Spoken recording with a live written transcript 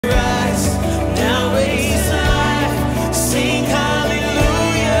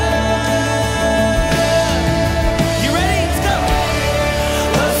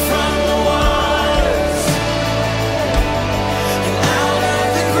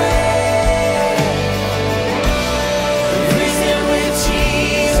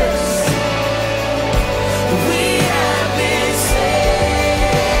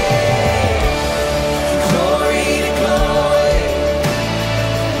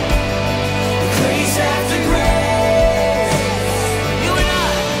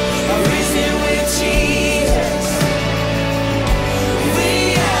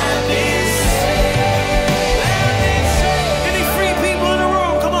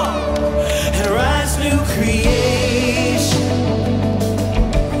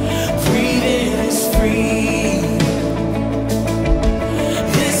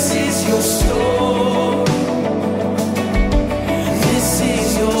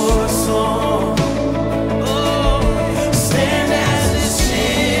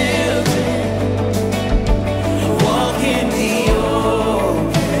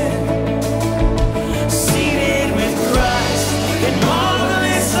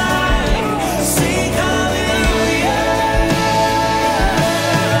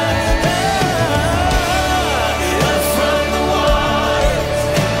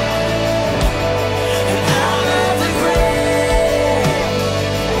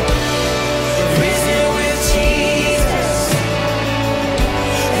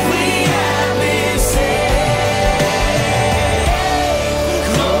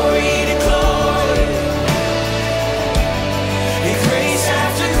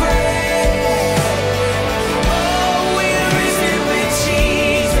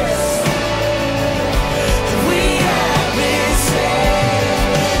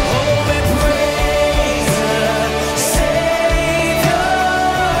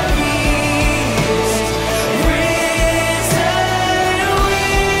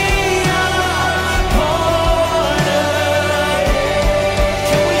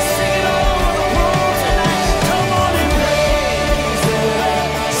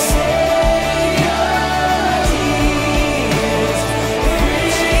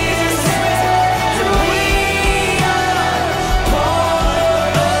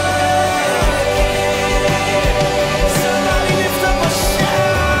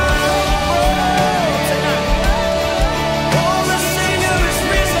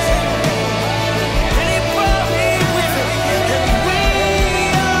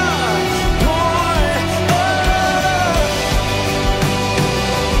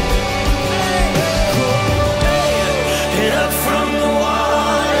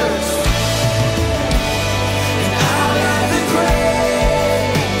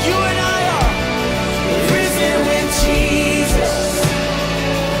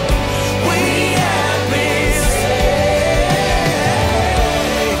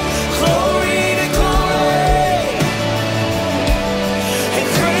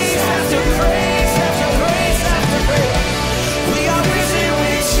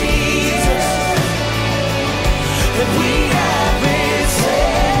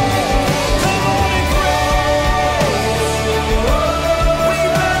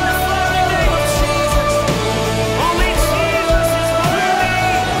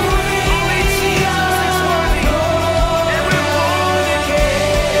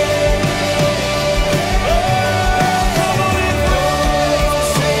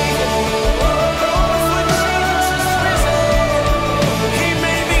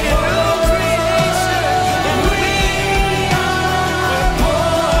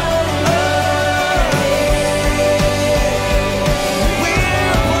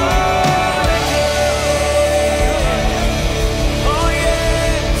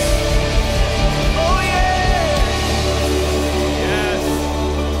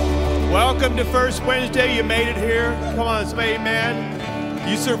Welcome to First Wednesday. You made it here. Come on, say amen.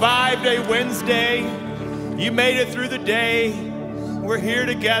 You survived a Wednesday. You made it through the day. We're here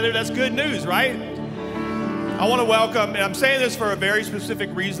together. That's good news, right? I want to welcome, and I'm saying this for a very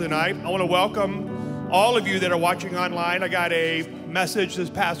specific reason tonight. I want to welcome all of you that are watching online. I got a message this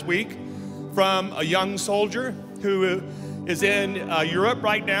past week from a young soldier who is in Europe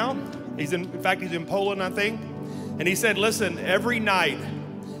right now. In fact, he's in Poland, I think. And he said, listen, every night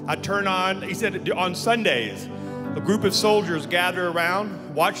I turn on, he said on Sundays, a group of soldiers gather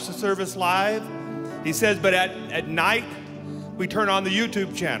around, watch the service live. He says, but at night, we turn on the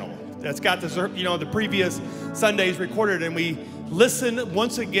YouTube channel that's got the previous Sundays recorded, and we listen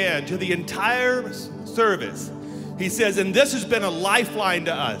once again to the entire service. He says, and this has been a lifeline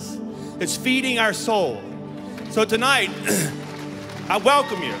to us. It's feeding our soul. So tonight, I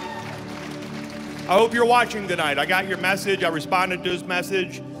welcome you. I hope you're watching tonight. I got your message. I responded to his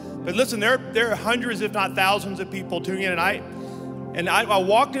message. But listen, there are hundreds, if not thousands of people tuning in tonight. And I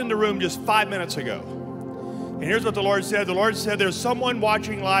walked in the room just 5 minutes ago. And here's what the Lord said. The Lord said there's someone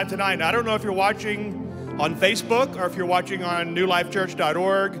watching live tonight. And I don't know if you're watching on Facebook or if you're watching on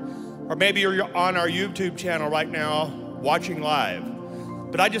newlifechurch.org or maybe you're on our YouTube channel right now watching live.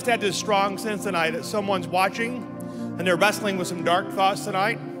 But I just had this strong sense tonight that someone's watching and they're wrestling with some dark thoughts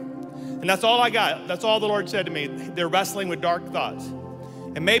tonight. And that's all I got. That's all the Lord said to me. They're wrestling with dark thoughts.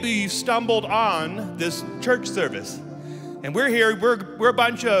 And maybe you stumbled on this church service. And we're here, we're a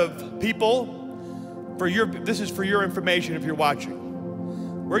bunch of people. This is for your information if you're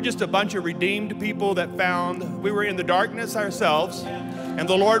watching. We're just a bunch of redeemed people that found we were in the darkness ourselves. And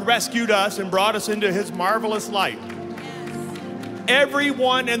the Lord rescued us and brought us into his marvelous light.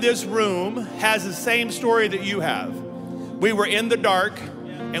 Everyone in this room has the same story that you have. We were in the dark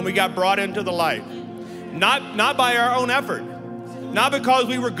and we got brought into the light. Not by our own effort. Not because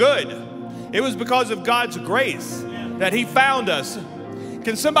we were good. It was because of God's grace that he found us.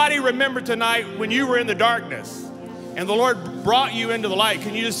 Can somebody remember tonight when you were in the darkness and the Lord brought you into the light?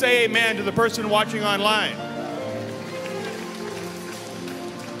 Can you just say amen to the person watching online?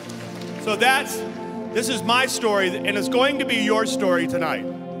 So this is my story, and it's going to be your story tonight.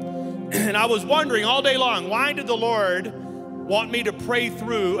 And I was wondering all day long, why did the Lord want me to pray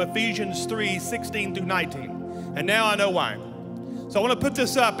through Ephesians 3:16 through 19? And now I know why. So I want to put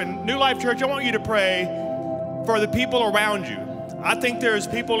this up. In New Life Church, I want you to pray for the people around you. I think there's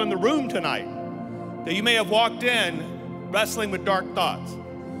people in the room tonight that you may have walked in wrestling with dark thoughts,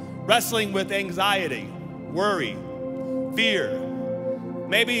 wrestling with anxiety, worry, fear.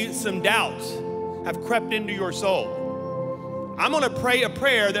 Maybe some doubts have crept into your soul. I'm going to pray a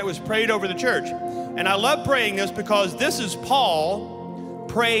prayer that was prayed over the church. And I love praying this because this is Paul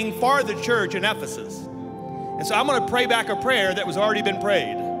praying for the church in Ephesus. And so I'm going to pray back a prayer that was already been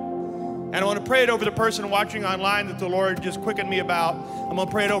prayed. And I want to pray it over the person watching online that the Lord just quickened me about. I'm going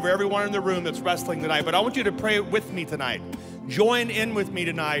to pray it over everyone in the room that's wrestling tonight. But I want you to pray it with me tonight. Join in with me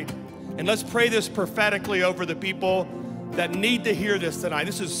tonight. And let's pray this prophetically over the people that need to hear this tonight.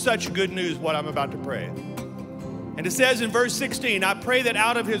 This is such good news, what I'm about to pray. And it says in verse 16, I pray that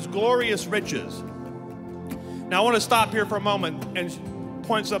out of his glorious riches. Now I want to stop here for a moment and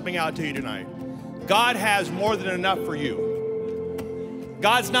point something out to you tonight. God has more than enough for you.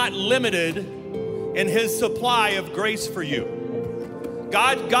 God's not limited in his supply of grace for you.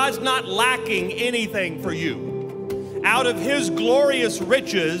 God's not lacking anything for you. Out of his glorious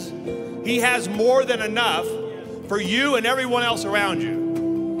riches, he has more than enough for you and everyone else around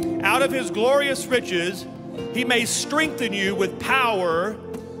you. Out of his glorious riches, he may strengthen you with power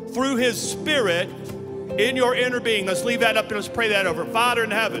through his Spirit in your inner being. Let's leave that up and let's pray that over. Father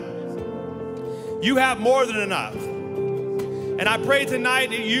in heaven, you have more than enough. And I pray tonight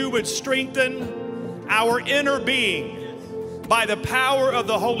that you would strengthen our inner being by the power of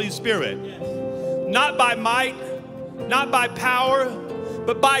the Holy Spirit. Not by might, not by power,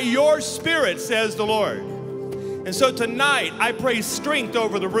 but by your Spirit, says the Lord. And so tonight, I pray strength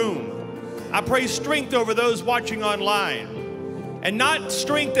over the room. I pray strength over those watching online. And not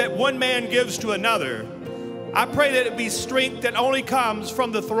strength that one man gives to another. I pray that it be strength that only comes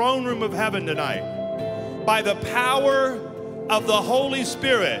from the throne room of heaven tonight. By the power of the Holy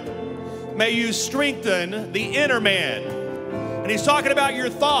Spirit, may you strengthen the inner man. And he's talking about your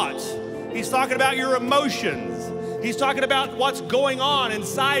thoughts. He's talking about your emotions. He's talking about what's going on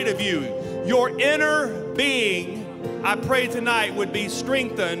inside of you. Your inner being, I pray tonight, would be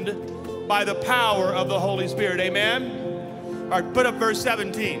strengthened by the power of the Holy Spirit. Amen? All right, put up verse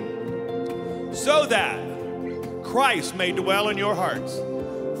 17. So that Christ may dwell in your hearts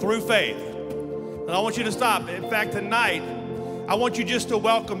through faith. And I want you to stop. In fact, tonight, I want you just to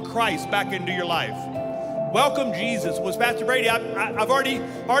welcome Christ back into your life. Welcome Jesus. Was Pastor Brady, I've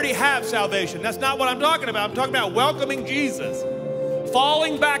already have salvation. That's not what I'm talking about. I'm talking about welcoming Jesus.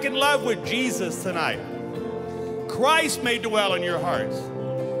 Falling back in love with Jesus tonight. Christ may dwell in your hearts.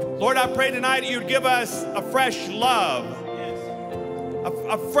 Lord, I pray tonight that you'd give us a fresh love,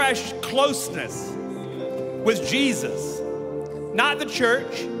 a fresh closeness with Jesus. Not the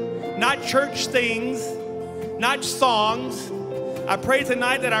church, not church things, not songs. I pray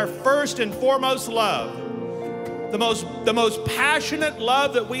tonight that our first and foremost love, the most passionate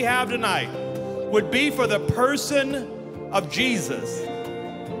love that we have tonight, would be for the person of Jesus.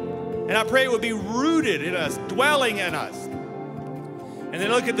 And I pray it would be rooted in us, dwelling in us. And then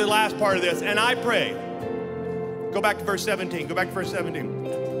look at the last part of this. And I pray, go back to verse 17, go back to verse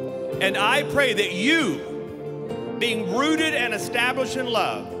 17. And I pray that you, being rooted and established in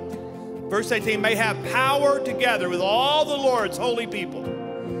love, verse 18, may have power together with all the Lord's holy people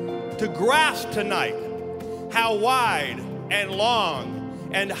to grasp tonight how wide and long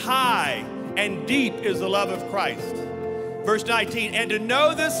and high and deep is the love of Christ. Verse 19, and to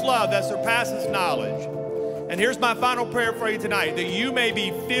know this love that surpasses knowledge. And here's my final prayer for you tonight, that you may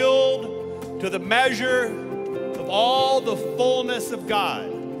be filled to the measure of all the fullness of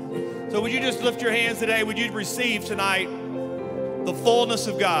God. So would you just lift your hands today? Would you receive tonight the fullness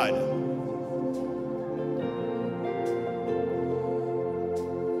of God?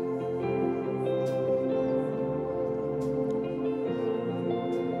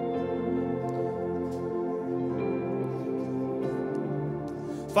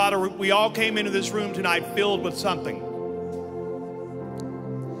 Father, we all came into this room tonight filled with something.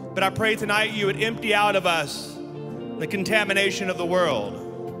 But I pray tonight you would empty out of us the contamination of the world.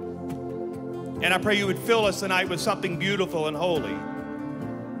 And I pray you would fill us tonight with something beautiful and holy.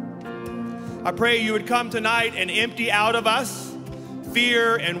 I pray you would come tonight and empty out of us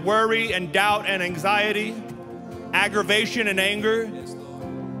fear and worry and doubt and anxiety, aggravation and anger.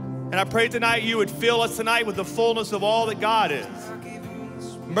 And I pray tonight you would fill us tonight with the fullness of all that God is.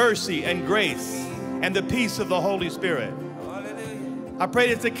 Mercy and grace and the peace of the Holy Spirit. I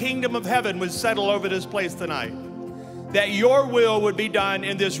pray that the kingdom of heaven would settle over this place tonight. That your will would be done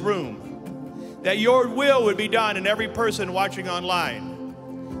in this room. That your will would be done in every person watching online,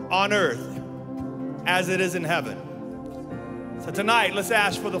 on earth, as it is in heaven. So tonight, let's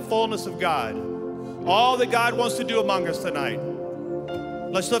ask for the fullness of God. All that God wants to do among us tonight.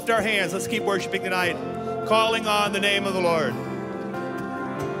 Let's lift our hands. Let's keep worshiping tonight, calling on the name of the Lord.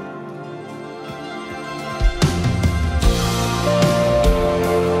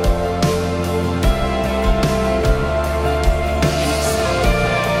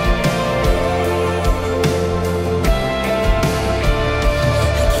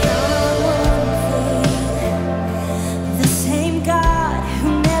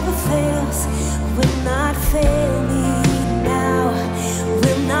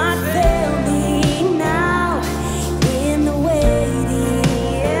 Fail me now in the way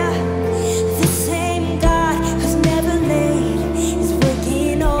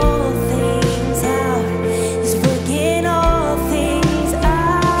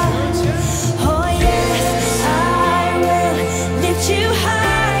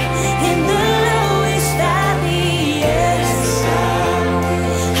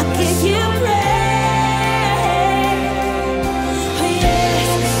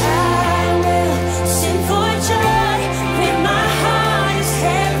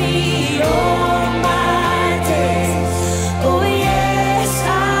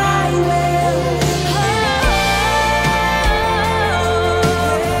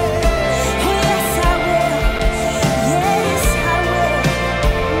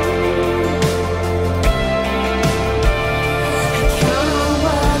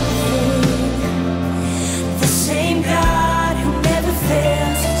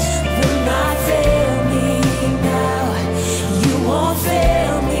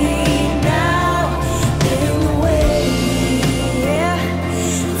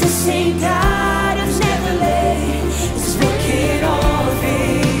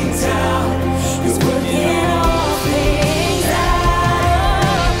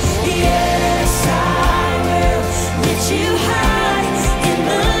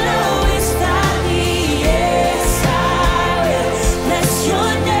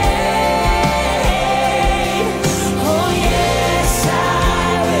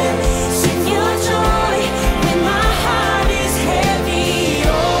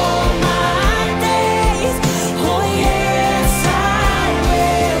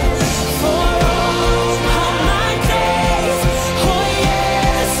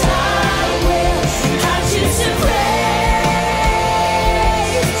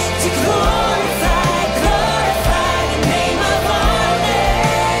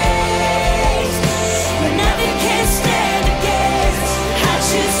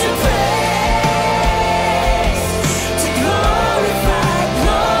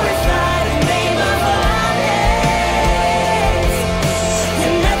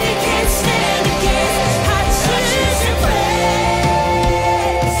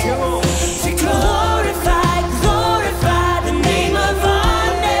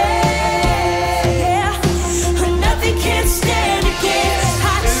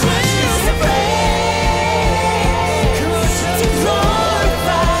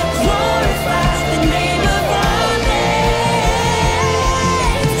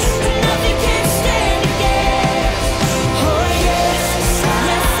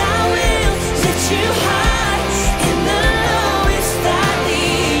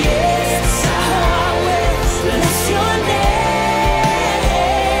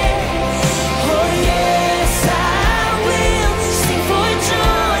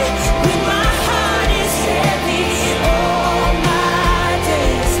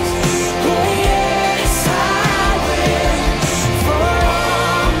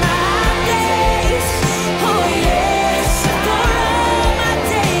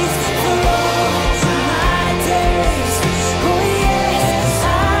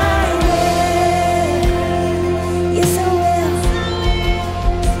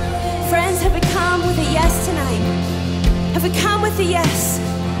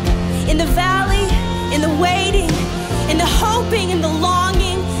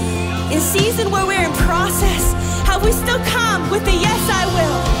the season where we're in process, how we still come with the yes, I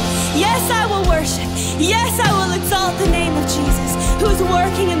will. Yes, I will worship. Yes, I will exalt the name of Jesus, who's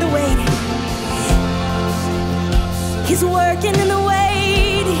working in the waiting. He's working in the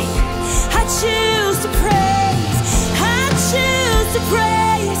waiting. I choose to praise. I choose to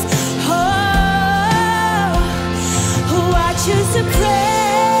praise. Oh, I choose to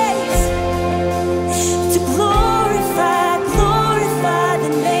praise. To glorify, glorify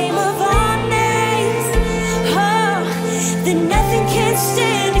the name of our names. Oh, that nothing can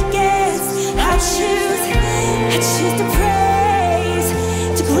stand against. I choose to praise.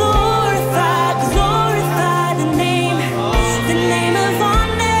 To glorify, glorify the name of our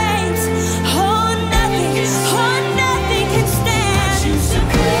names. Oh, nothing can stand. I choose to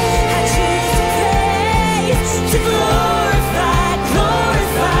praise. To glorify,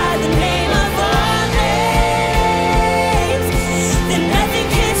 glorify the name of our names. That nothing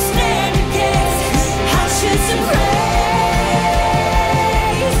can stand against. I choose to praise.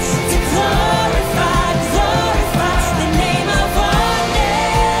 To glorify, glorify the name of our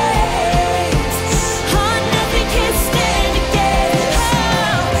names. Oh, nothing can stand against.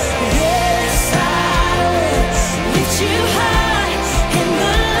 Oh, yes, I will lift you high in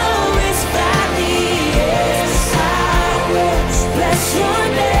the lowest valley. Yes, I will bless your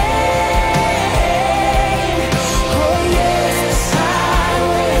name. Oh, yes, I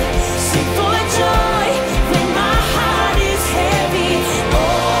will sing for joy when my heart is heavy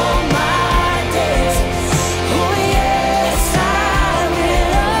all my days. Oh, yes, I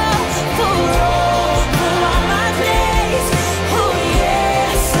will for all my days. Oh,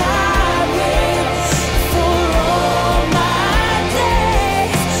 yes, I will for all my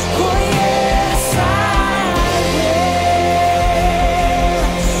days. Oh, yes, I will.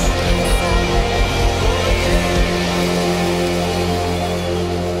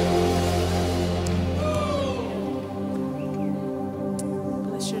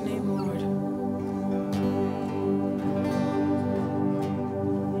 Bless your name, Lord.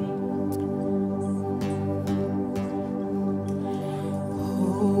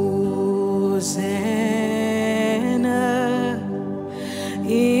 Hosanna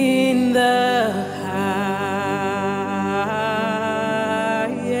in the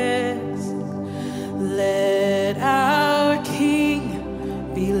highest. Let our King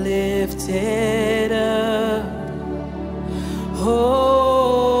be lifted up.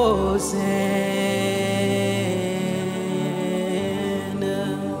 Hosanna.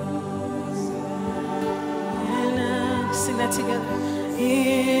 Sing that together.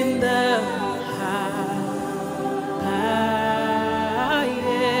 In the highest,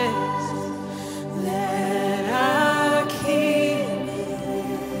 let our King be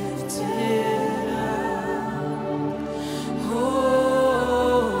lifted up.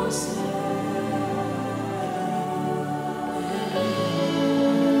 Hosanna.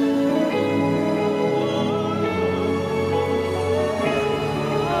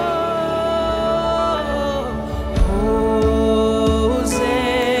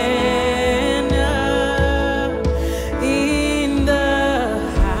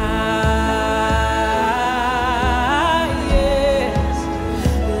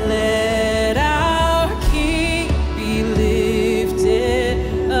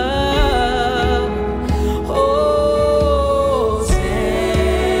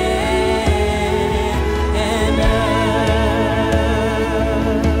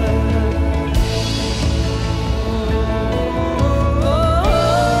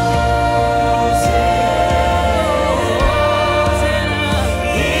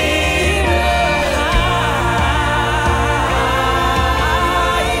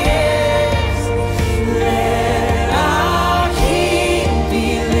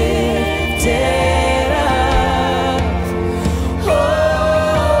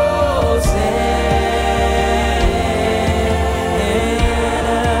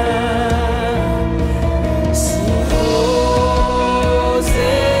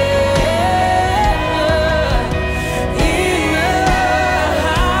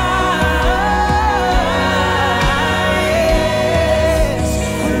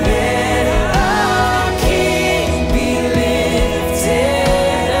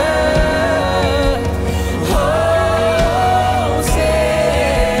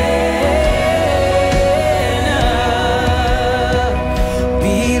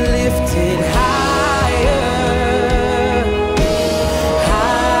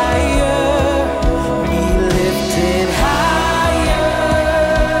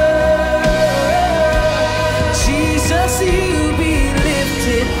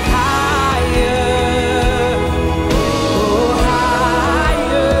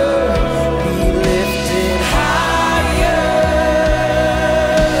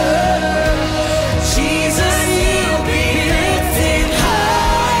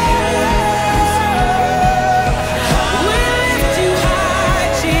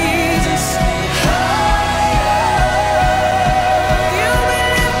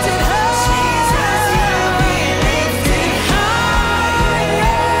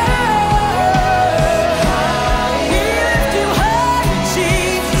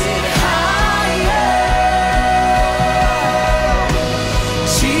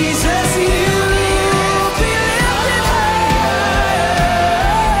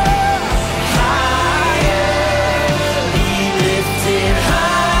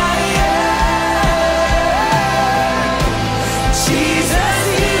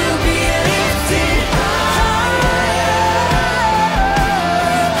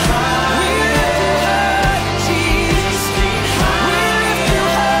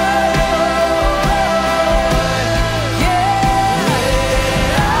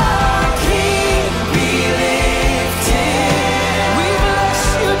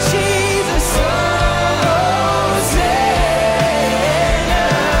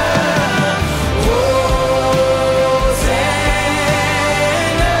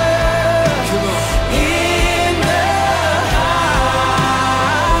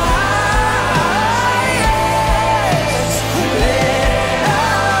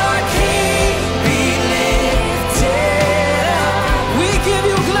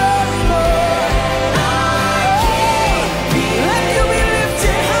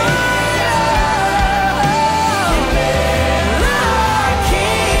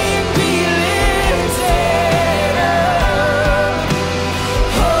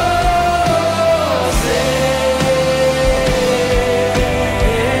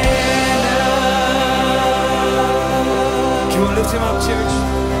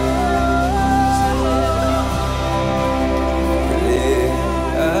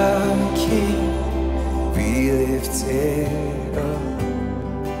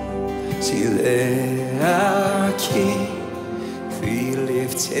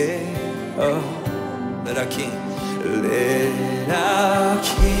 Let our King, let our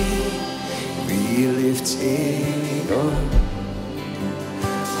King be lifted up.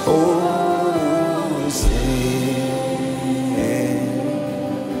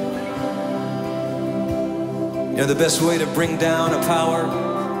 You know, the best way to bring down a power,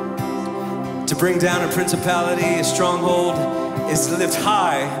 to bring down a principality, a stronghold, is to lift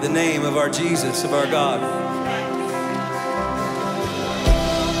high the name of our Jesus, of our God.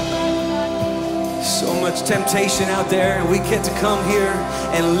 So much temptation out there, and we get to come here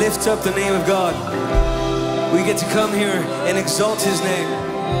and lift up the name of God. We get to come here and exalt His name.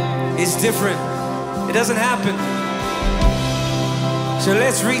 It's different. It doesn't happen. So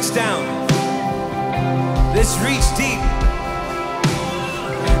let's reach down. Let's reach deep.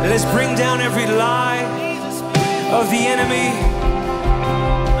 Let's bring down every lie of the enemy.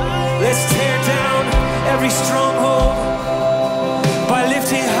 Let's tear down every stronghold by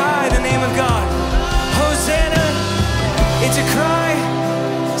lifting high the name of God. Hosanna, it's a cry,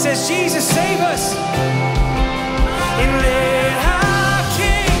 it says, Jesus, save us. And let our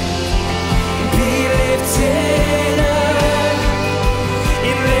King be lifted up.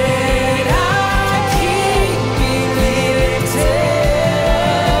 And let our King be lifted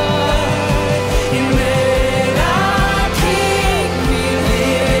up. And let our King be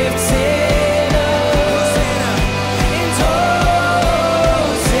lifted up. And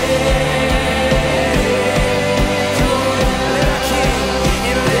Hosanna.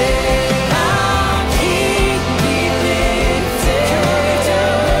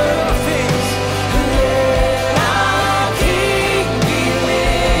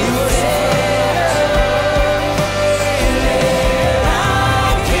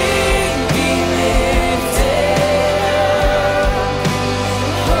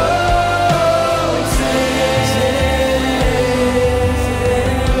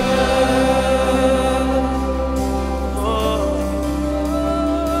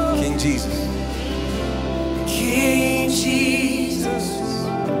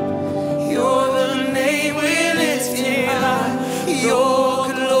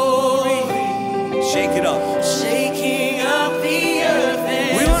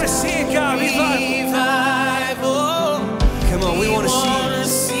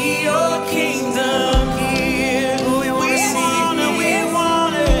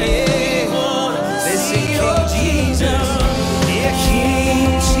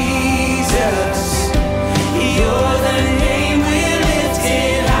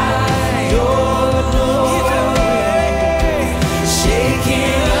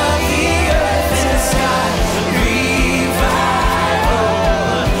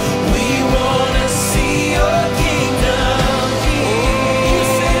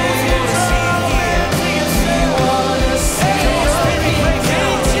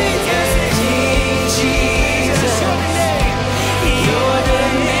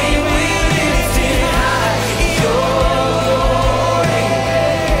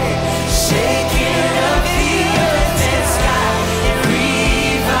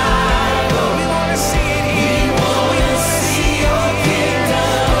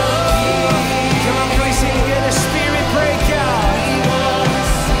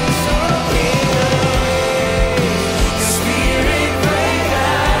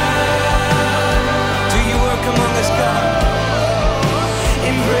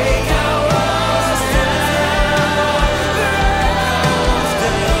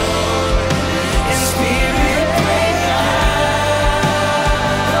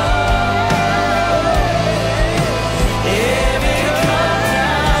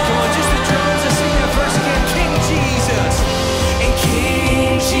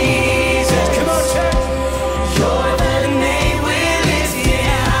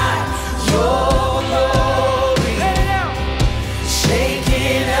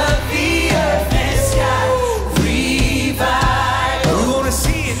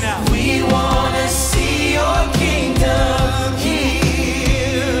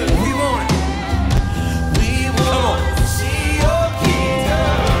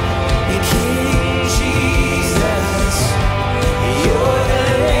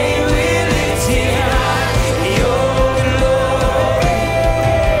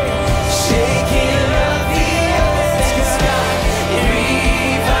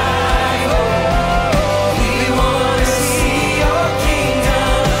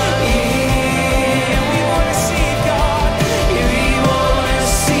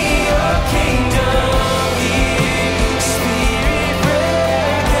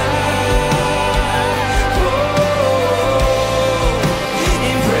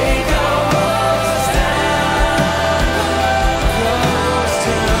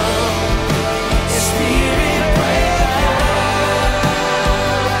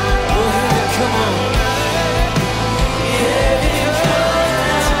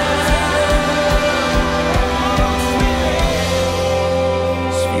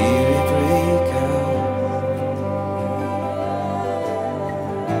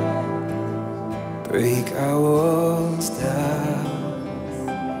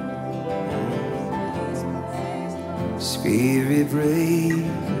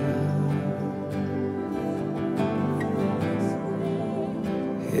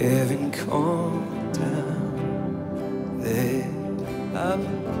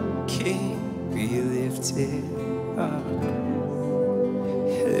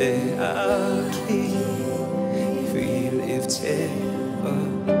 Let our King be lifted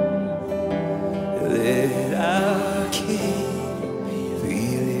up. Let our King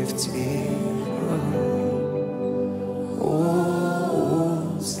be lifted up.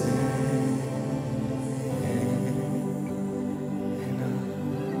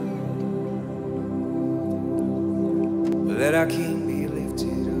 Let our King be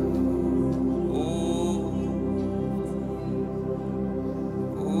lifted up.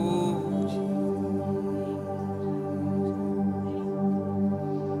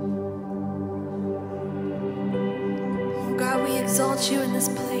 God, we exalt you in this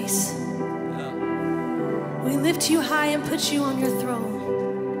place. We lift you high and put you on your throne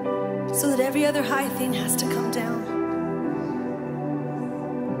so that every other high thing has to come down.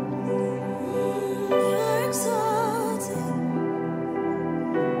 You're exalted.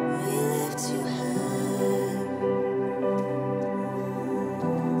 We lift you high.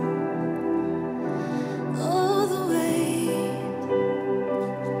 Oh, the weight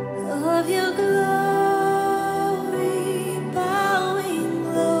of your glory.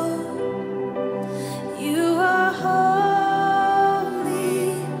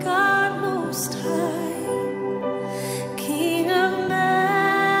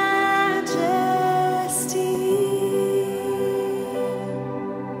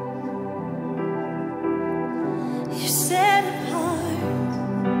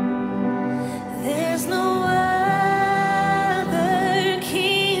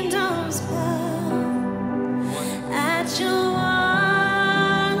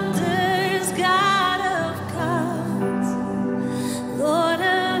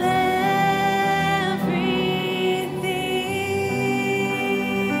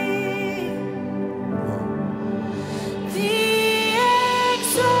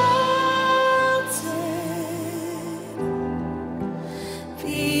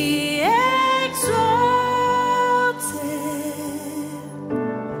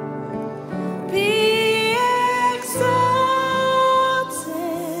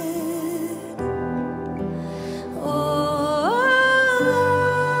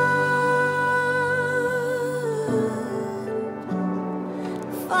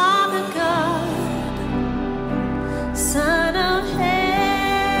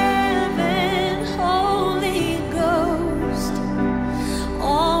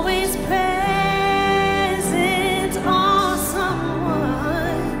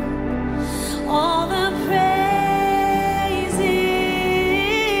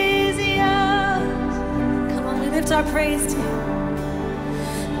 Our praise to you.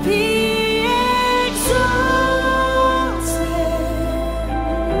 Be exalted.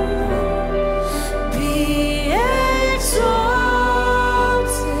 Be exalted.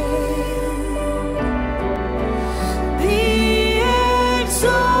 Be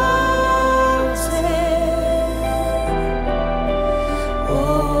exalted.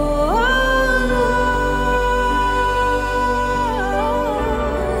 Oh Lord,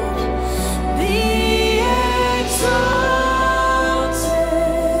 be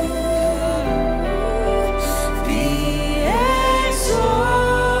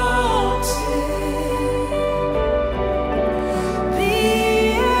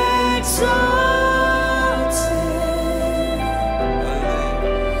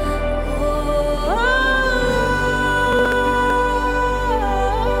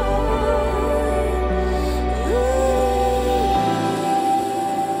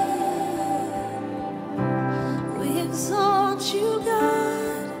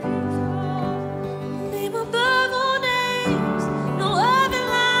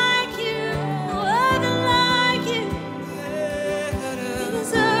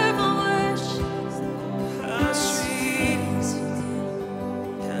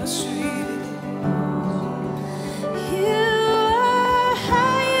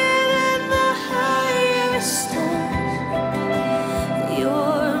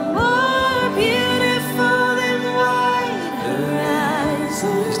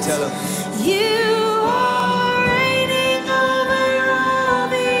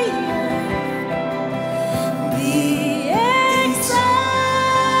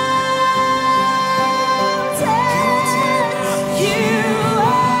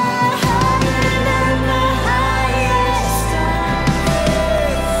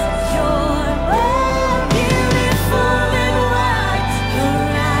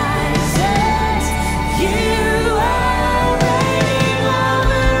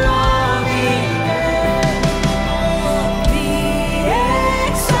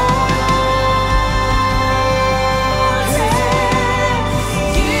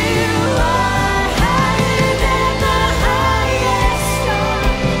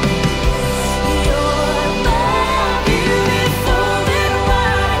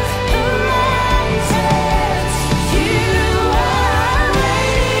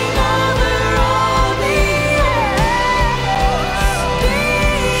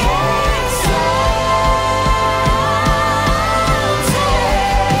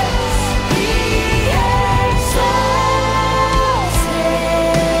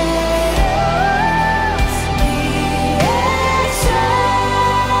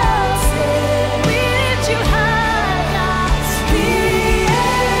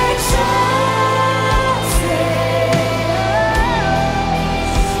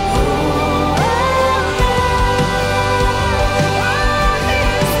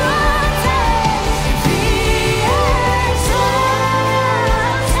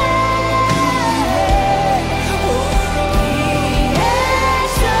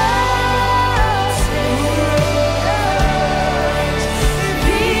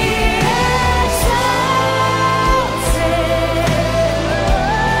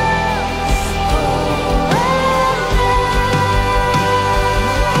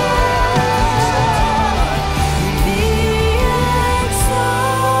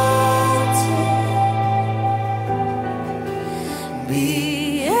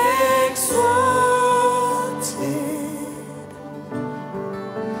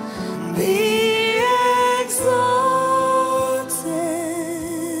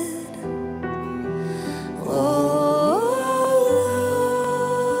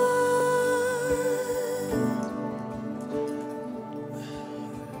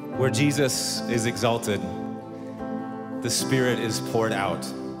Where Jesus is exalted, the Spirit is poured out.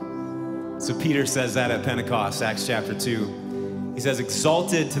 So Peter says that at Pentecost, Acts chapter 2. He says,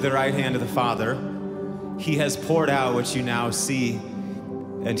 exalted to the right hand of the Father, he has poured out what you now see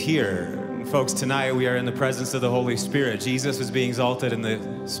and hear. And folks, tonight we are in the presence of the Holy Spirit. Jesus is being exalted and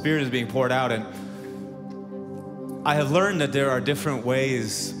the Spirit is being poured out. And I have learned that there are different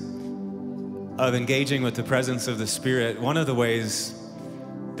ways of engaging with the presence of the Spirit. One of the ways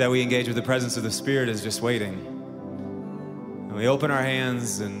that we engage with the presence of the Spirit is just waiting. And we open our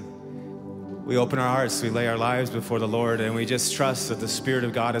hands and we open our hearts, we lay our lives before the Lord, and we just trust that the Spirit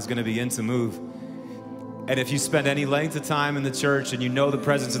of God is going to begin to move. And if you spend any length of time in the church and you know the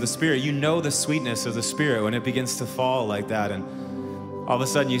presence of the Spirit, you know the sweetness of the Spirit when it begins to fall like that. And all of a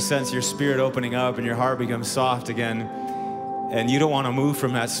sudden you sense your spirit opening up and your heart becomes soft again. And you don't want to move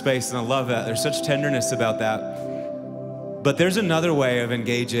from that space. And I love that. There's such tenderness about that. But there's another way of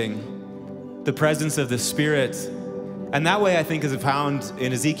engaging the presence of the Spirit. And that way, I think, is found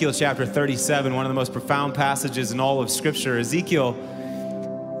in Ezekiel chapter 37, one of the most profound passages in all of Scripture.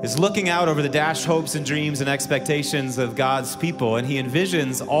 Ezekiel is looking out over the dashed hopes and dreams and expectations of God's people, and he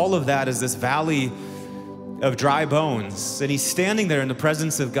envisions all of that as this valley of dry bones. And he's standing there in the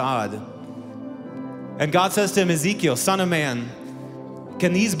presence of God. And God says to him, Ezekiel, son of man,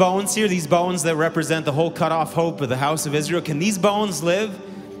 can these bones here, these bones that represent the whole cut off hope of the house of Israel, can these bones live?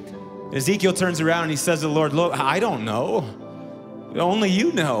 Ezekiel turns around and he says to the Lord, look, I don't know. Only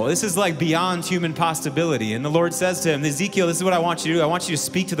you know. This is like beyond human possibility. And the Lord says to him, Ezekiel, this is what I want you to do. I want you to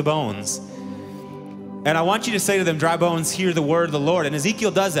speak to the bones. And I want you to say to them, dry bones, hear the word of the Lord. And Ezekiel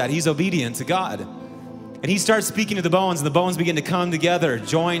does that. He's obedient to God. And he starts speaking to the bones, and the bones begin to come together,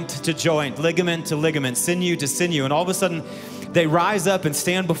 joint to joint, ligament to ligament, sinew to sinew. And all of a sudden, they rise up and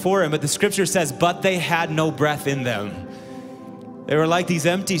stand before him. But the scripture says, but they had no breath in them. They were like these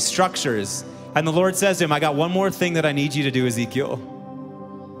empty structures. And the Lord says to him, I got one more thing that I need you to do, Ezekiel.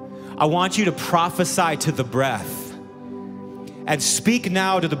 I want you to prophesy to the breath. And speak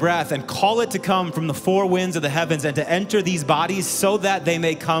now to the breath and call it to come from the four winds of the heavens and to enter these bodies so that they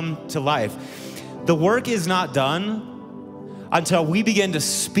may come to life. The work is not done until we begin to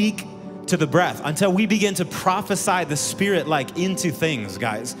speak to the breath, until we begin to prophesy the Spirit like into things,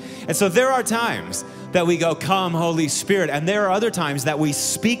 guys. And so there are times that we go, come, Holy Spirit. And there are other times that we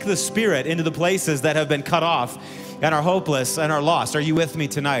speak the Spirit into the places that have been cut off and are hopeless and are lost. Are you with me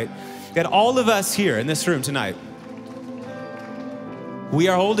tonight? And all of us here in this room tonight, we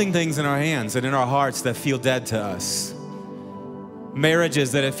are holding things in our hands and in our hearts that feel dead to us.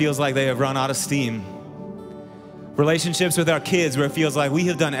 Marriages that it feels like they have run out of steam. Relationships with our kids where it feels like we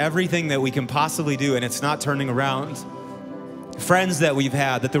have done everything that we can possibly do and it's not turning around. Friends that we've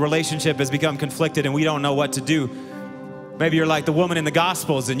had, that the relationship has become conflicted and we don't know what to do. Maybe you're like the woman in the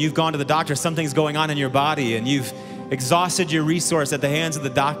Gospels and you've gone to the doctor, something's going on in your body and you've exhausted your resource at the hands of the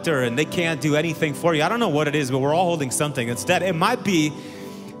doctor and they can't do anything for you. I don't know what it is, but we're all holding something that's dead. It might be,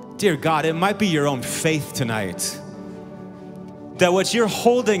 dear God, it might be your own faith tonight. That what you're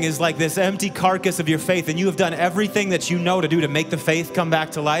holding is like this empty carcass of your faith and you have done everything that you know to do to make the faith come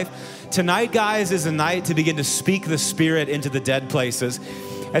back to life. Tonight, guys, is a night to begin to speak the Spirit into the dead places.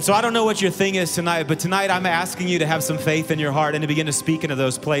 And so I don't know what your thing is tonight, but tonight I'm asking you to have some faith in your heart and to begin to speak into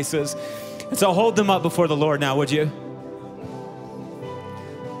those places. And so hold them up before the Lord now, would you?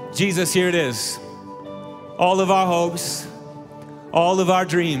 Jesus, here it is. All of our hopes, all of our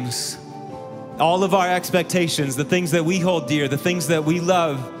dreams, all of our expectations, the things that we hold dear, the things that we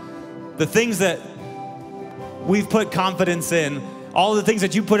love, the things that we've put confidence in, all the things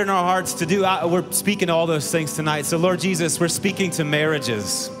that you put in our hearts to do, we're speaking to all those things tonight. So Lord Jesus, we're speaking to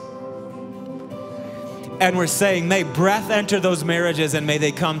marriages. And we're saying, may breath enter those marriages and may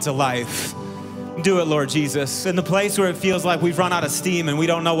they come to life. Do it, Lord Jesus. In the place where it feels like we've run out of steam and we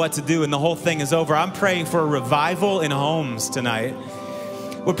don't know what to do and the whole thing is over, I'm praying for a revival in homes tonight.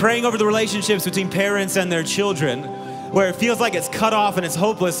 We're praying over the relationships between parents and their children, where it feels like it's cut off and it's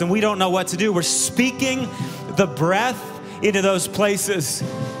hopeless and we don't know what to do. We're speaking the breath into those places.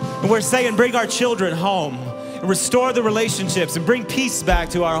 And we're saying, bring our children home and restore the relationships and bring peace back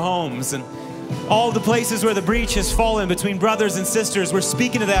to our homes. And all the places where the breach has fallen between brothers and sisters, we're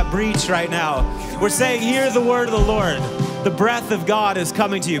speaking to that breach right now. We're saying, hear the word of the Lord. The breath of God is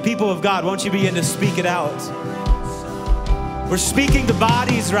coming to you. People of God, won't you begin to speak it out? We're speaking to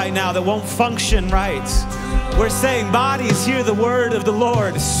bodies right now that won't function right. We're saying, bodies, hear the word of the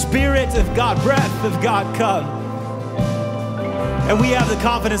Lord. Spirit of God, breath of God, come. And we have the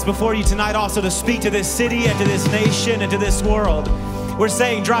confidence before you tonight also to speak to this city and to this nation and to this world. We're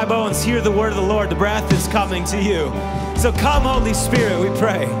saying, dry bones, hear the word of the Lord. The breath is coming to you. So come, Holy Spirit, we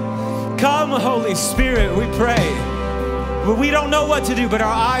pray. Come, Holy Spirit, we pray. But we don't know what to do, but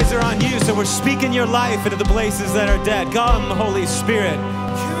our eyes are on you, so we're speaking your life into the places that are dead. Come, Holy Spirit.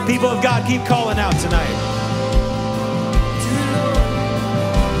 People of God, keep calling out tonight.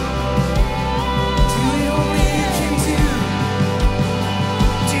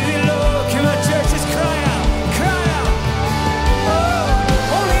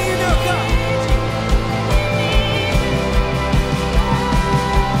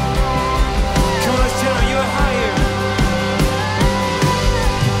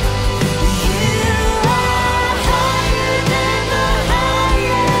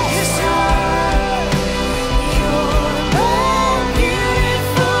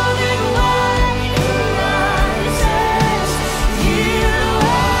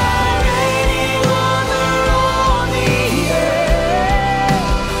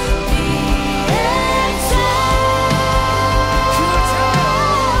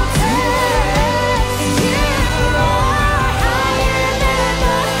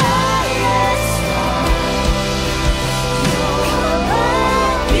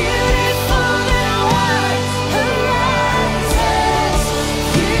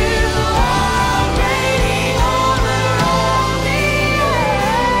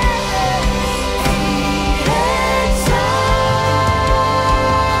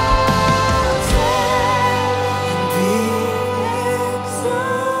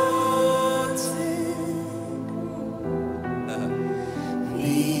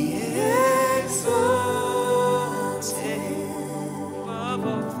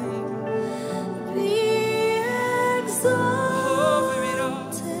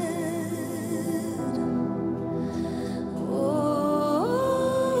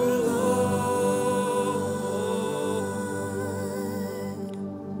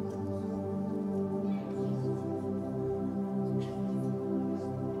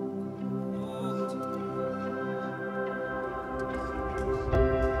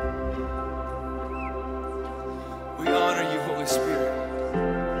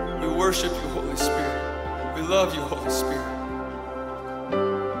 worship you, Holy Spirit. We love you, Holy Spirit.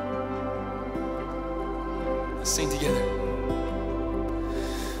 Let's sing together.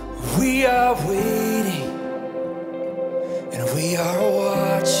 We are waiting and we are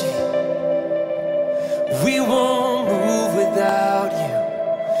watching. We won't move without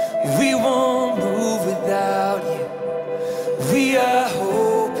you. We won't move without you. We are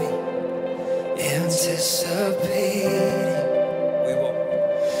hoping, anticipating.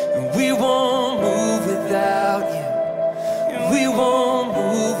 We won't move without you. We won't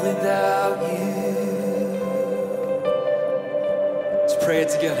move without you. Let's pray it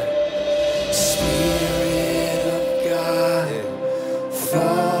together. Spirit of God,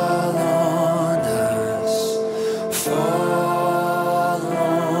 fall on us. Fall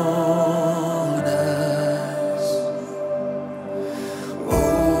on us.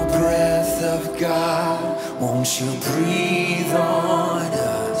 Oh, breath of God, won't you breathe on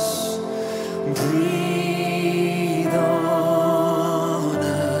us? Breathe on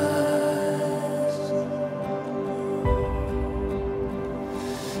us.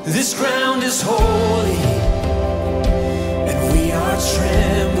 This ground is holy, and we are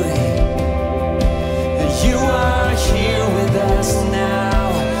trembling. And you are here with us now.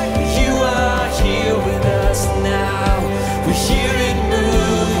 You are here with us now. We hear it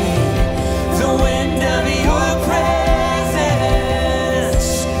moving, the wind of your presence,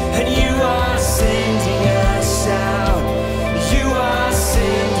 and you are sending us out. You are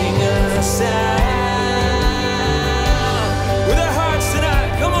sending us out. With our hearts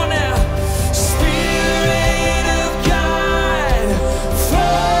tonight, come on now. Spirit of God,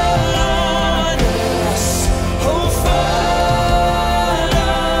 fall on us. Oh, fall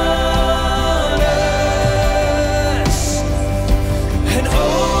on us. And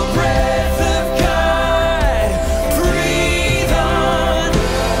oh, breath of God, breathe on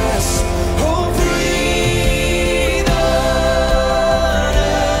us. Oh, breathe on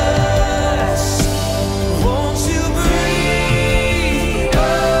us. Won't you breathe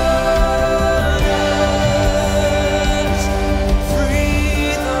on us?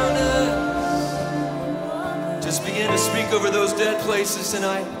 Breathe on us. Just begin to speak over those dead places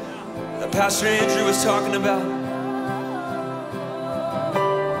tonight that Pastor Andrew was talking about.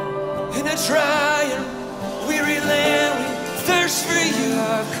 In a dry and weary land, we thirst for you.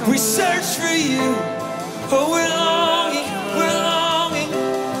 We search for you. Oh, we're longing,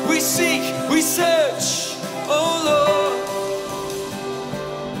 we seek, we search, oh Lord.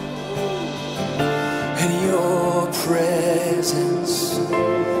 And your presence,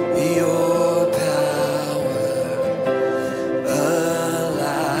 your power,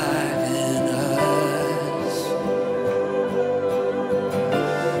 alive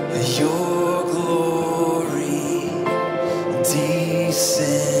your glory descending.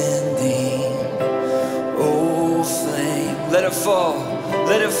 Oh, flame, let it fall,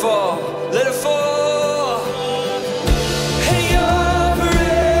 let it fall, let it fall. And your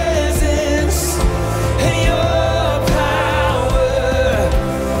presence and your power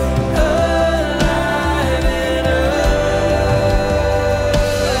alive in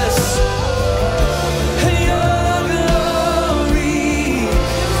us. And your glory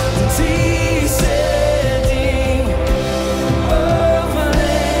descending. Oh,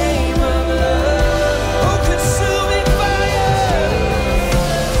 flame of love. Oh, consuming fire.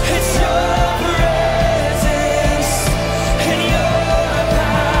 It's your presence and your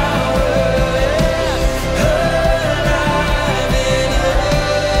power alive in us.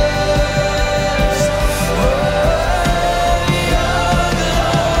 Oh, your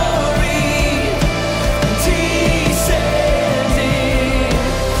glory descending.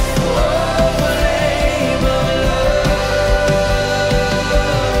 Oh, flame of love.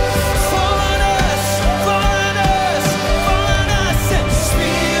 Fall on us, fall on us, fall on us.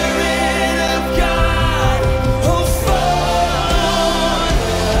 Spirit of God, oh, fall on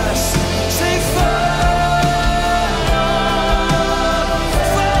us. Say, fall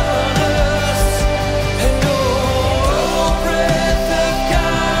on us. And oh, breath of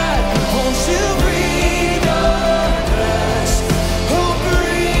God, won't you breathe on us? Oh,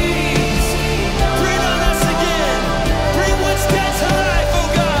 breathe on us again. Bring what's dead to life, oh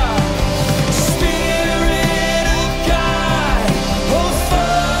God. Spirit of God, oh,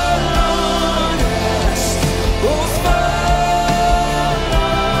 fall on us. Oh, fall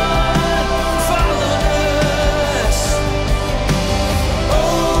on us.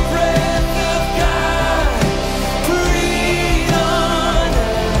 Oh, breath of God, breathe on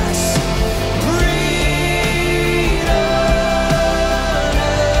us. Breathe on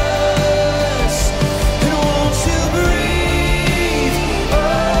us. And won't you breathe on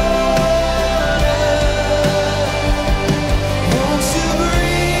us? Won't you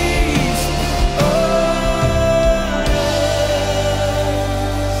breathe on us?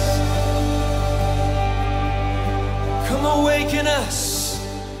 Come awaken us.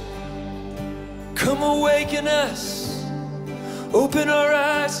 Come awaken us. Open our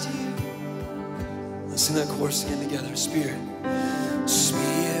eyes to you. Let's sing that chorus again together. Spirit.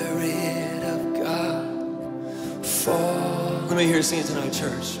 Spirit of God, fall. Let me hear you sing it tonight,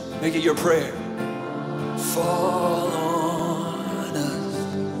 church. Make it your prayer. Fall on us.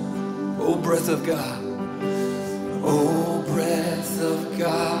 Oh, breath of God. Oh, breath of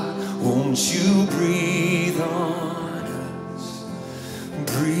God, won't you breathe on us?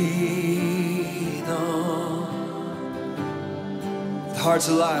 Breathe on. The heart's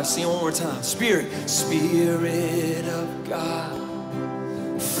alive. Sing it one more time. Spirit, Spirit of God,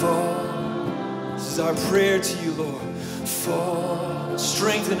 fall. This is our prayer to you, Lord. Fall.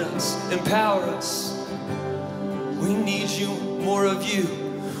 Strengthen us. Empower us. We need you, more of you.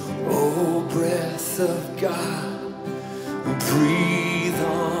 Oh, breath of God, breathe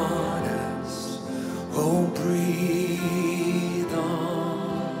on us. Oh, breathe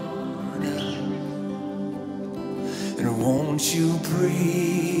on us. And won't you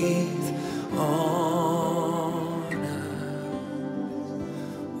breathe on us?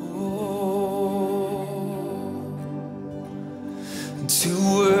 Oh, to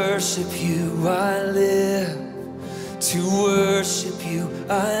worship you I live. To worship you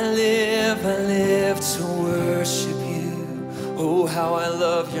I live to worship you. Oh, how I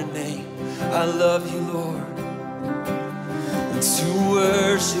love your name. I love you, Lord. To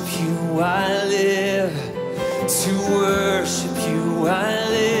worship you I live. To worship you I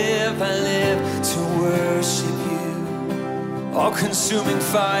live to worship you. All consuming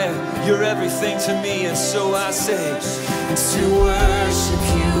fire, you're everything to me, and so I say, to worship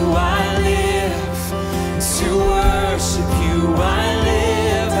you I live. To worship you I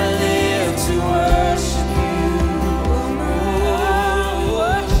live to worship you.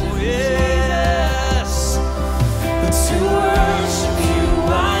 Oh, yes. To worship you I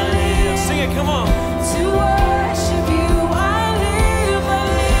live. Sing it, come on. To worship you I live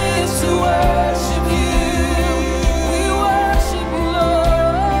to worship you. We worship you,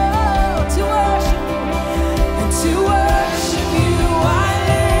 Lord. To worship you. And to worship you I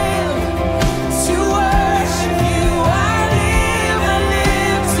live. To worship you I live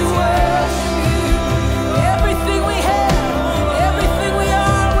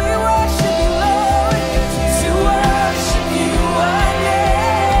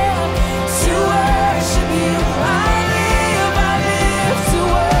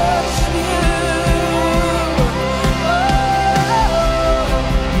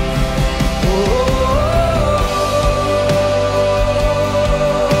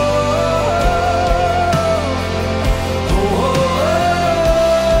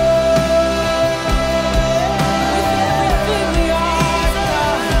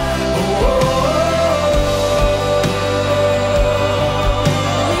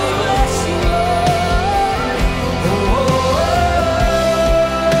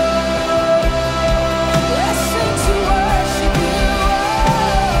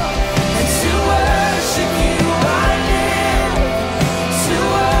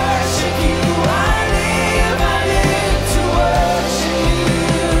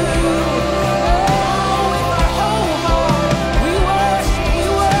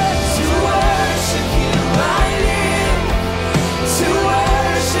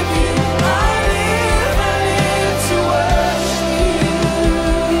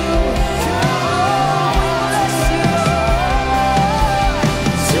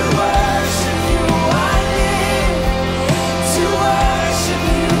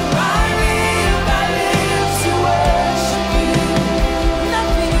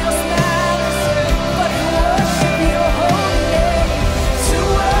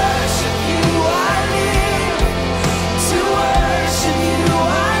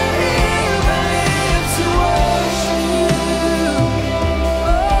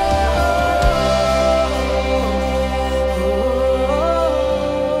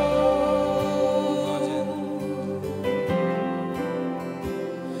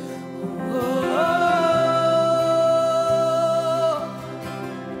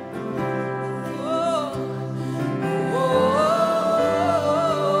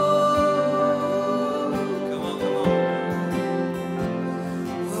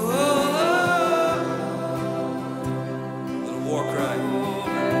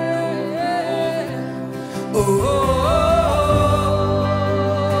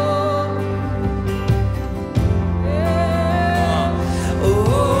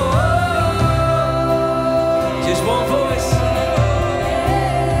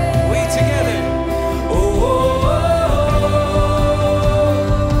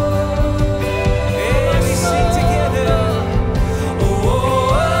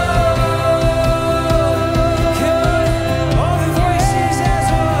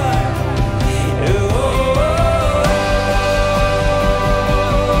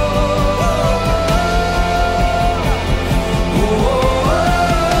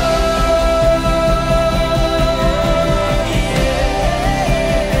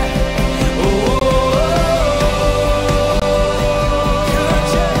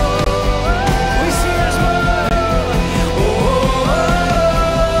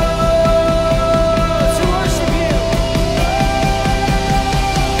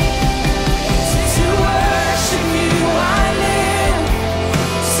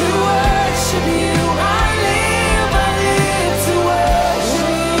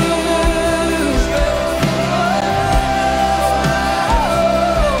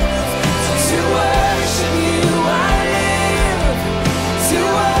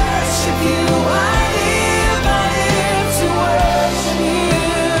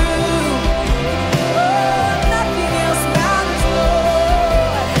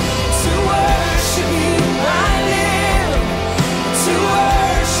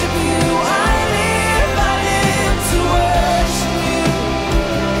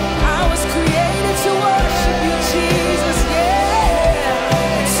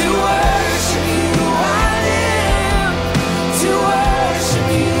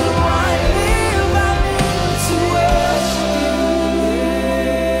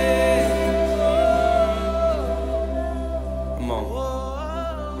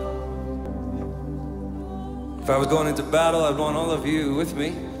was going into battle, I'd want all of you with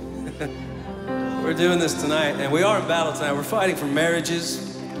me. We're doing this tonight, and we are in battle tonight. We're fighting for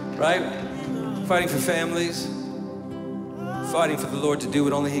marriages, right? Fighting for families. Fighting for the Lord to do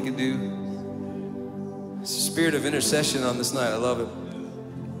what only He can do. It's a spirit of intercession on this night. I love it.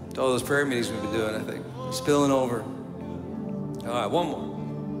 All those prayer meetings we've been doing, I think. Spilling over. All right, one more.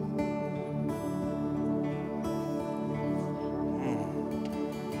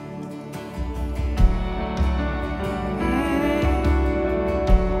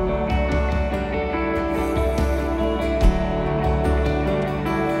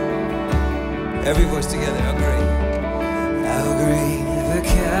 Every voice together, how great the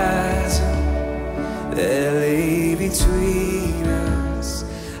chasm that lay between us,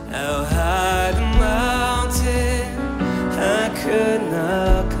 how high the mountain I could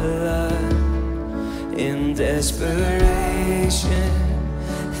not climb. In desperation,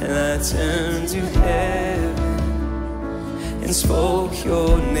 and I turned to heaven and spoke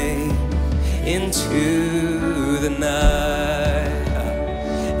your name into the night.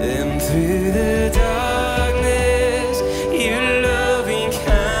 And through the darkness, your loving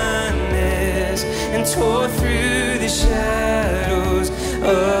kindness, and tore through the shadows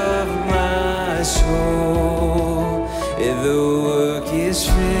of my soul. The work is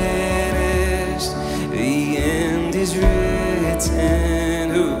finished, the end is written.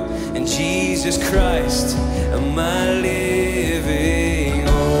 And Jesus Christ, my living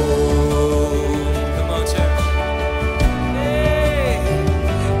hope. Come on, church.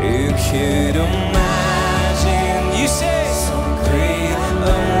 Could imagine, you say, so great a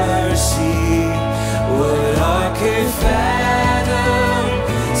mercy, what heart could fathom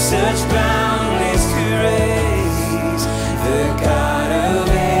such boundless grace? The God of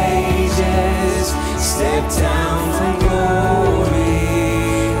ages stepped down from glory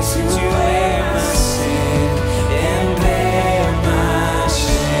to wear my sin and bear my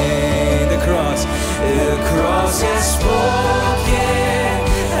shame. The cross has spoken.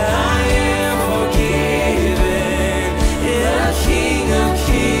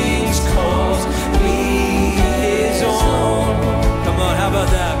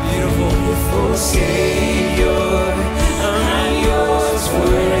 Savior, I'm yours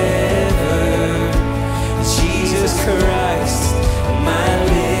forever. Jesus Christ, my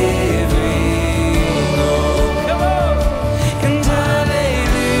living hope. Come on! And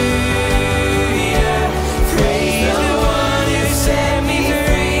hallelujah, praise the one who set me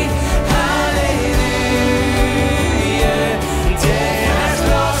free. Hallelujah, death has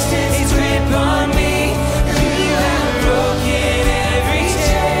lost its grip on me. You have broken every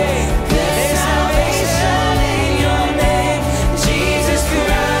chain.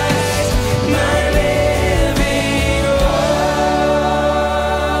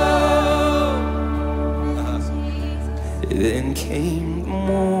 Then came the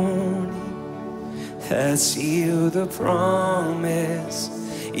morning that sealed the promise,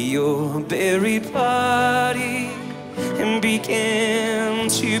 your buried body, and began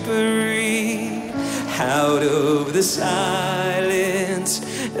to breathe. Out of the silence,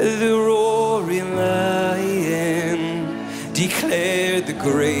 the roaring lion declared the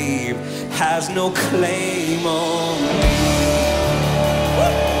grave has no claim on me.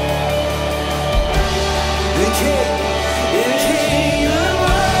 The king. Me.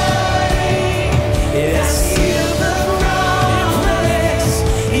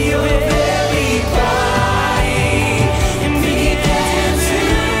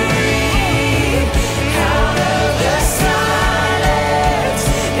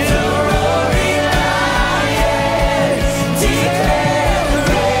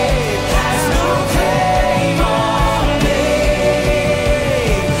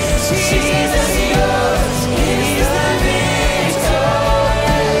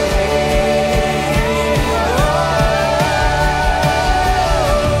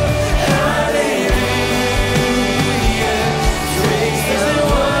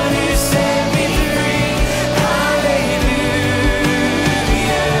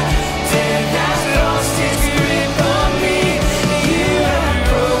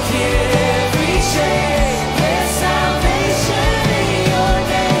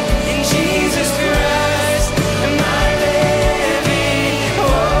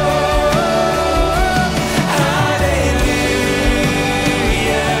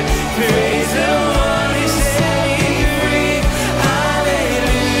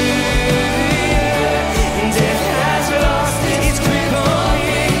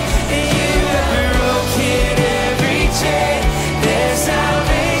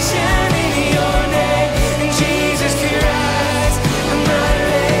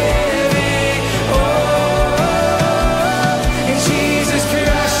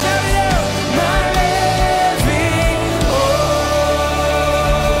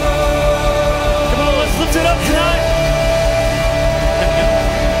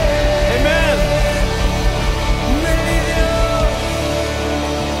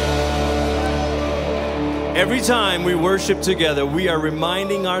 Every time we worship together, we are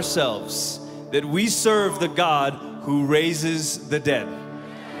reminding ourselves that we serve the God who raises the dead.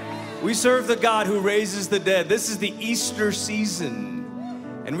 We serve the God who raises the dead. This is the Easter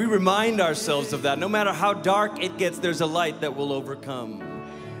season, and we remind ourselves of that. No matter how dark it gets, there's a light that will overcome.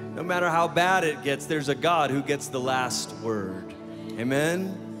 No matter how bad it gets, there's a God who gets the last word.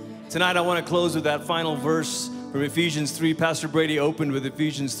 Amen? Tonight I want to close with that final verse from Ephesians 3. Pastor Brady opened with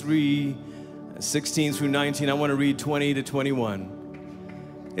Ephesians 3, 16 through 19. I want to read 20 to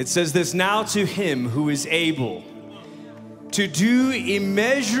 21. It says this, "Now to him who is able to do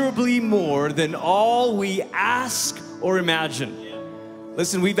immeasurably more than all we ask or imagine."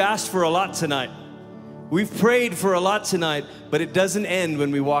 Listen, we've asked for a lot tonight. We've prayed for a lot tonight, but it doesn't end when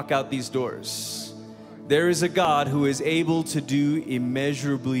we walk out these doors. There is a God who is able to do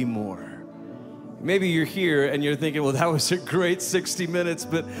immeasurably more. Maybe you're here and you're thinking, well, that was a great 60 minutes,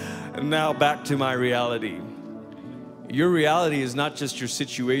 but now back to my reality. Your reality is not just your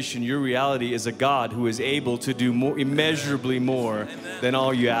situation. Your reality is a God who is able to do more, immeasurably more than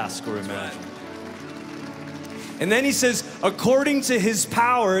all you ask or imagine. And then he says, according to his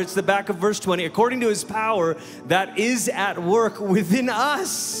power, it's the back of verse 20, according to his power that is at work within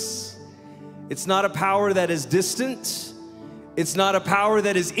us. It's not a power that is distant. It's not a power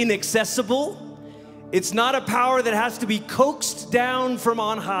that is inaccessible. It's not a power that has to be coaxed down from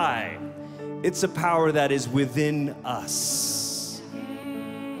on high. It's a power that is within us.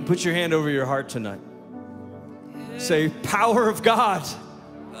 Put your hand over your heart tonight. Say, power of God.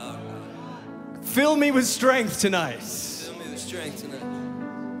 Fill me with strength tonight. Fill me with strength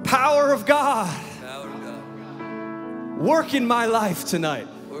tonight. Power of God. Power of God. Work in my life tonight.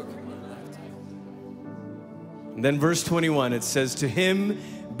 Work in my life tonight. And then verse 21, it says, to him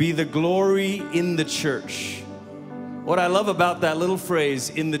be the glory in the church. What I love about that little phrase,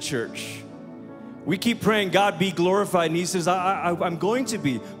 in the church. We keep praying, God be glorified, and he says, I'm going to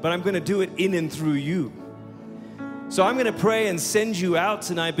be, but I'm going to do it in and through you. So I'm going to pray and send you out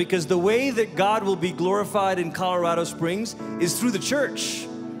tonight, because the way that God will be glorified in Colorado Springs is through the church.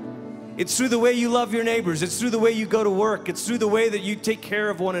 It's through the way you love your neighbors. It's through the way you go to work. It's through the way that you take care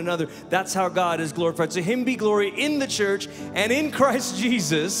of one another. That's how God is glorified. To him be glory in the church and in Christ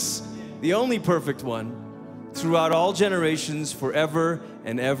Jesus, the only perfect one, throughout all generations, forever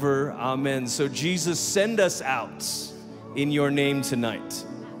and ever. Amen. So Jesus, send us out in your name tonight.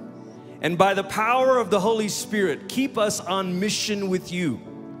 And by the power of the Holy Spirit, keep us on mission with you.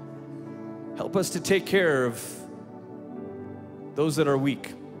 Help us to take care of those that are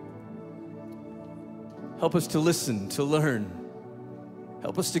weak. Help us to listen, to learn.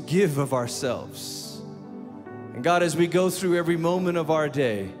 Help us to give of ourselves. And God, as we go through every moment of our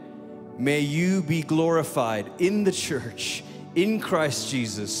day, may you be glorified in the church, in Christ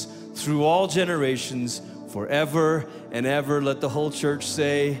Jesus, through all generations, forever and ever. Let the whole church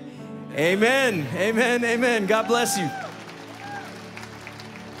say, amen, amen, amen. God bless you.